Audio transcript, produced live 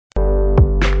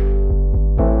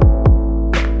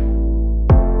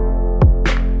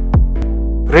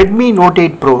Redmi Note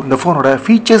 8 Pro இந்த ஃபோனோட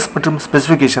features மற்றும்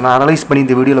ஸ்பெசிஃபிகேஷனை அனலைஸ் பண்ணி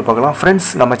இந்த வீடியோவில் பார்க்கலாம். ஃப்ரெண்ட்ஸ்,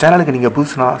 நம்ம சேனலுக்கு நீங்கள்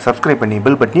புதுசுனா சப்ஸ்கிரைப் பண்ணி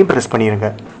பெல் பட்டனையும் ப்ரெஸ் பண்ணிடுங்க.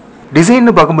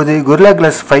 டிசைன்னு பார்க்கும்போது Gorilla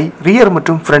Glass 5 ரியர்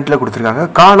மற்றும் ஃப்ரண்ட்டில் கொடுத்துருக்காங்க.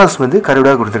 கார்னர்ஸ்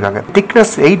கருடாக கொடுத்துருக்காங்க.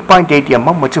 திக்னஸ் 8.8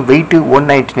 mm மற்றும் வெயிட்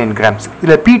 199 grams.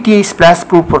 இதில் PTI ஸ்பிளாஷ்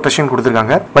ப்ரூஃப் ப்ரொடெக்ஷன்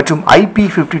கொடுத்துருக்காங்க மற்றும்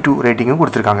IP52 ரேட்டிங்கும்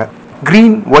கொடுத்துருக்காங்க.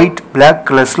 கிரீன், ஒயிட், பிளாக்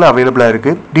கலர்ஸில் அவைலபிளாக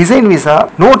இருக்குது. டிசைன் வீஸா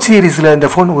நோட் சீரீஸில் இந்த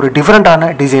ஃபோன் ஒரு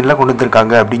டிஃப்ரெண்டான டிசைனில் கொண்டு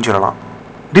வந்திருக்காங்க அப்படின்னு சொல்லலாம்.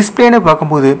 டிஸ்பிளேன்னு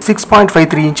பார்க்கும்போது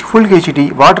 6.53 inch full HD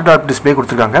water dot display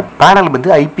கொடுத்துருக்காங்க. பேனல்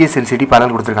IPS LCD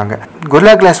பேனல் கொடுத்துருக்காங்க.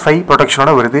 Gorilla Glass 5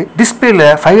 ப்ரொடெக்ஷனோட வருது. டிஸ்பிளேல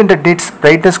 500 nits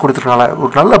பிரைட்னஸ் கொடுத்துருக்கனால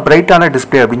ஒரு நல்ல பிரைட்டான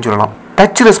டிஸ்பிளே அப்படின்னு சொல்லலாம்.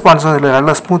 டச் ரெஸ்பான்ஸும் இதில்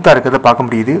நல்லா ஸ்மூத்தாக இருக்கிறத பார்க்க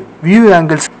முடியுது. வியூ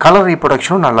ஆங்கிள்ஸ், கலர்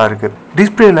ரீப்ரொடக்ஷனும் நல்லா இருக்கு.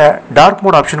 டிஸ்பிளேல டார்க்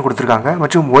மோட் ஆப்ஷன் கொடுத்துருக்காங்க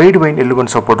மற்றும் வைட் வைன்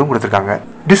எலிமெண்ட் சப்போர்ட்டும் கொடுத்துருக்காங்க.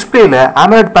 டிஸ்பிளேல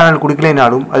AMOLED பேனல்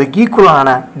கொடுக்கலைனாலும் அதுக்கு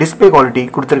ஈக்குவலான டிஸ்பிளே குவாலிட்டி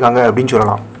கொடுத்துருக்காங்க அப்படின்னு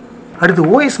சொல்லலாம். அடுத்து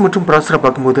OS மற்றும் ப்ராசரை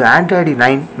பார்க்கும்போது Android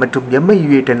 9 மற்றும்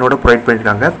MIUI 10 ப்ரொவைட்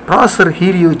பண்ணியிருக்காங்க. ப்ராசர்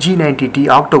Helio G90T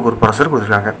ஆக்டோகோர் ப்ராசர்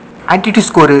கொடுத்துருக்காங்க. ஆன்டிடி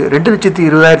ஸ்கோர்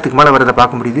 2,20,000 மேலே வரதை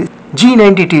பார்க்க முடியுது.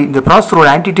 G90T இந்த ப்ராசரோட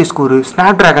ஆன்டிடி ஸ்கோர்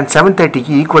Snapdragon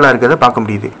 730க்கு ஈக்குவலாக இருக்கிறத பார்க்க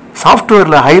முடியுது.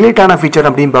 சாஃப்ட்வேரில் ஹைலைட்டான ஃபீச்சர்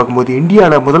அப்படின்னு பார்க்கும்போது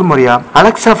இந்தியாவில் முதல் முறையாக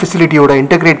அலெக்சா ஃபெசிலிட்டியோட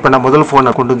இன்டெகிரேட் பண்ண முதல்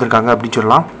ஃபோனை கொண்டு வந்திருக்காங்க அப்படின்னு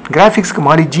சொல்லலாம். கிராஃபிக்ஸ்க்கு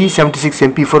மாறி G76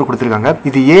 MP4 கொடுத்துருக்காங்க.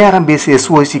 இது ARM base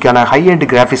SoCக்கான high end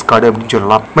graphics card அப்படின்னு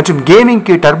சொல்லலாம். மற்றும்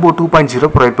கேமிங்க்கு டர்போ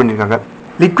 2.0 ப்ரொவைட் பண்ணியிருக்காங்க.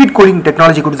 லிக்விட் கூலிங்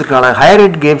டெக்னாலஜி கொடுத்துருக்காங்க. ஹையர்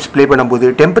எண்ட் கேம்ஸ் ப்ளே பண்ணும்போது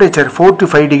டெம்பரேச்சர் 4 to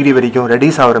 5 டிகிரி வரைக்கும்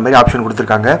ரெடியூஸ் ஆகிற மாதிரி ஆப்ஷன்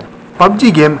கொடுத்துருக்காங்க. PUBG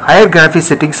game higher graphics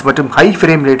settings மற்றும் ஹை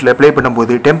ஃப்ரேம் ரேட்டில் ப்ளே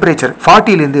பண்ணும்போது டெம்பரேச்சர்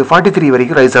 40 to 43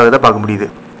 வரைக்கும் ரைஸ் ஆகிறத பார்க்க முடியுது.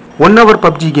 1 hour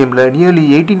PUBG கேமில் நியர்லி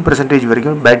 18%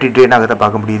 வரைக்கும் பேட்டரி ட்ரெயின் ஆகிறத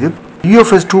பார்க்க முடியுது.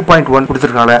 UFS 2.1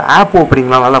 கொடுத்துருக்கனால ஆப்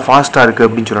ஓப்பனிங்லாம் நல்லா ஃபாஸ்ட்டாக இருக்குது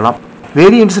அப்படின்னு சொல்லலாம்.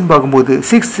 வேரியன்ட்ஸ்னு பார்க்கும்போது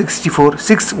 664,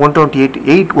 6/128,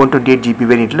 8/128 GB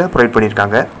வேரியண்ட்டில் ப்ரொவைட்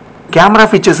பண்ணியிருக்காங்க. கேமரா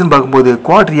ஃபீச்சர்ஸ்னு பார்க்கும்போது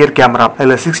குவாட் ரியர் கேமரா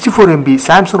அதில் 64 MB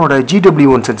சாம்சங்கோட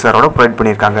GW1 சென்சாரோட ப்ரொவைட்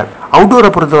பண்ணியிருக்காங்க. அவுட்டோரை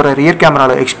பொறுத்தவரை ரியர்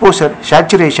கேமராவில் எக்ஸ்போசர்,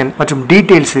 சேச்சுரேஷன் மற்றும்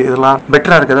டீடைல்ஸ் இதெல்லாம்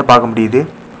பெட்டராக இருக்கிறத பார்க்க முடியுது.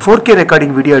 4K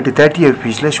recording video at 30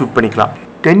 fps shoot பண்ணிக்கலாம்.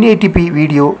 1080p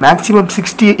video maximum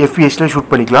 60 fps shoot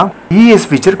பண்ணிக்கலாம். ES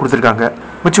ஃபீச்சர் கொடுத்துருக்காங்க.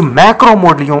 மற்றும் மேக்ரோ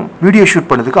மோட்லையும் வீடியோ ஷூட்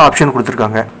பண்ணுறதுக்கு ஆப்ஷன்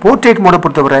கொடுத்துருக்காங்க. போர்ட்ரேட் மோடை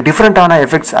பொறுத்தவரை டிஃப்ரெண்டான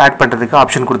எஃபெக்ட்ஸ் ஆட் பண்ணுறதுக்கு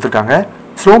ஆப்ஷன் கொடுத்துருக்காங்க.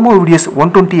 ஸ்லோமோ வீடியோஸ்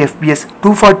 120 fps,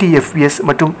 240 fps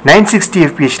மற்றும் 960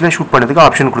 fps ஷூட் பண்ணதுக்கு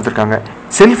ஆப்ஷன் கொடுத்துருக்காங்க.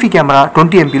 செல்ஃபி கேமரா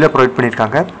 20 MP ப்ரொவைட்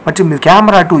பண்ணியிருக்காங்க. மற்றும்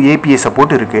கேமரா டு APS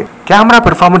சப்போர்ட் இருக்கு. கேமரா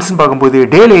பெர்ஃபார்மன்ஸ் பார்க்கும்போது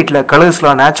டே லைட்ல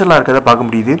கலர்ஸ்லாம் நேச்சுரலா இருக்கிறத பார்க்க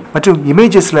முடியுது. மற்றும்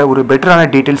இமேஜஸ்ல ஒரு பெட்டரான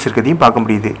டீடைல்ஸ் இருக்கிறதையும் பார்க்க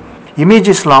முடியுது.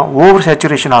 இமேஜஸ்லாம் ஓவர்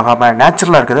சேச்சுரேஷன் ஆகாம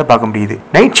நேச்சுரலா இருக்கிறத பார்க்க முடியுது.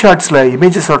 நைட் ஷாட்ஸ்ல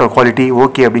இமேஜஸோட குவாலிட்டி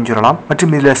ஓகே அப்படின்னு சொல்லலாம்.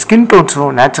 மற்றும் இதுல ஸ்கின்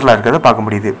டோன்ஸும் நேச்சுரலா இருக்கிறத பார்க்க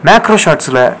முடியுது. மேக்ரோ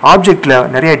ஷாட்ஸ்ல ஆப்ஜெக்ட்ல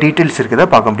நிறைய டீடைல்ஸ் இருக்கிறத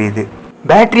பார்க்க முடியுது.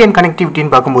 பேட்டரி அண்ட்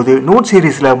கனெக்டிவிட்டின்னு பார்க்கும்போது நோட்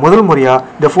சீரீஸில் முதல் முறையாக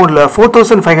இந்த ஃபோனில்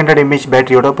 4500 mAh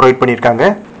பேட்டரியோட ப்ரொவைட் பண்ணியிருக்காங்க.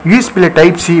 USB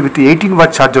Type-C with 18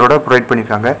 watt சார்ஜரோட provide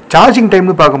பண்ணியிருக்காங்க. சார்ஜிங்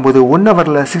டைம்னு பார்க்கும்போது 1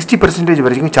 hourல 60%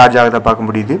 வரைக்கும் சார்ஜ் ஆகுதா பார்க்க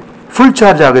முடியுது. ஃபுல்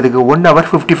சார்ஜ் ஆகுதுக்கு 1 hour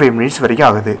 55 minutes வரைக்கும்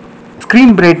ஆகுது.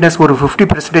 ஸ்க்ரீன் பிரைட்னஸ் ஒரு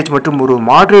 50% மற்றும் ஒரு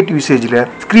moderate யூசேஜில்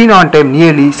screen on time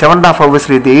nearly 7.5 hours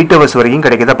 8 hours வரைக்கும்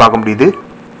கிடைக்கதா பார்க்க முடியுது.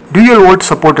 டியூயல் வோல்ட்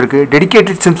சப்போர்ட் இருக்கு.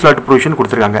 டெடிகேட்டட் சிம் ஸ்லாட் ப்ரொவிஷன்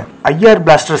கொடுத்துருக்காங்க. IR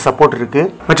பிளாஸ்டர் சப்போர்ட் இருக்கு.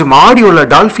 மற்றும் ஆடியோல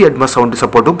டால்பி அட்மாஸ் சவுண்ட்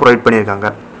சப்போர்ட்டும் ப்ரொவைட் பண்ணியிருக்காங்க.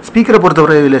 ஸ்பீக்கரை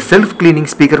பொறுத்தவரை இதில் செல்ஃப் கிளீனிங்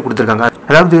ஸ்பீக்கர் கொடுத்துருக்காங்க.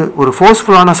 அதாவது ஒரு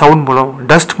ஃபோர்ஸ்ஃபுல்லான சவுண்ட் மூலம்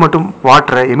டஸ்ட் மற்றும்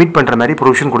வாட்டரை எமிட் பண்ற மாதிரி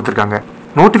ப்ரொவிஷன் கொடுத்துருக்காங்க.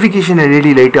 நோட்டிஃபிகேஷன் LED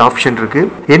லைட் ஆப்ஷன் இருக்கு.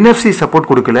 NFC சப்போர்ட்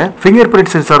கொடுக்கல. ஃபிங்கர்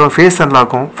பிரிண்ட் சென்சாரும் ஃபேஸ்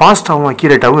அன்லாக்கும் ஃபாஸ்டாகவும்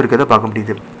அக்யூரேட்டாகவும் இருக்கிறத பார்க்க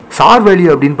முடியுது. சார்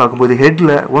வேல்யூ அப்படின்னு பார்க்கும்போது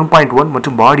ஹெட்ல 1.1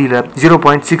 மற்றும் பாடியில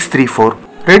 0.634.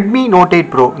 Redmi Note 8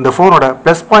 Pro இந்த ஃபோனோட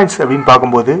ப்ளஸ் பாயிண்ட்ஸ் அப்படின்னு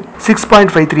பார்க்கும்போது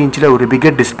 6.53 inch ஒரு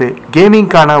பிகர் டிஸ்பிளே,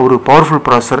 கேமிங்கான ஒரு பவர்ஃபுல்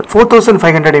ப்ராசர்,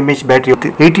 4500 mAh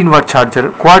battery, 18 watt charger,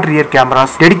 quad rear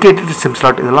cameras, dedicated sim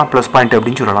slot இதெல்லாம் ப்ளஸ் பாயிண்ட்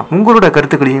அப்படின்னு சொல்லலாம். உங்களோட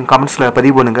கருத்துக்களையும் கமெண்ட்ஸ்ல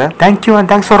பதிவு பண்ணுங்க. தேங்க்யூ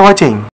அண்ட் தேங்க்ஸ் ஃபார் வாட்சிங்.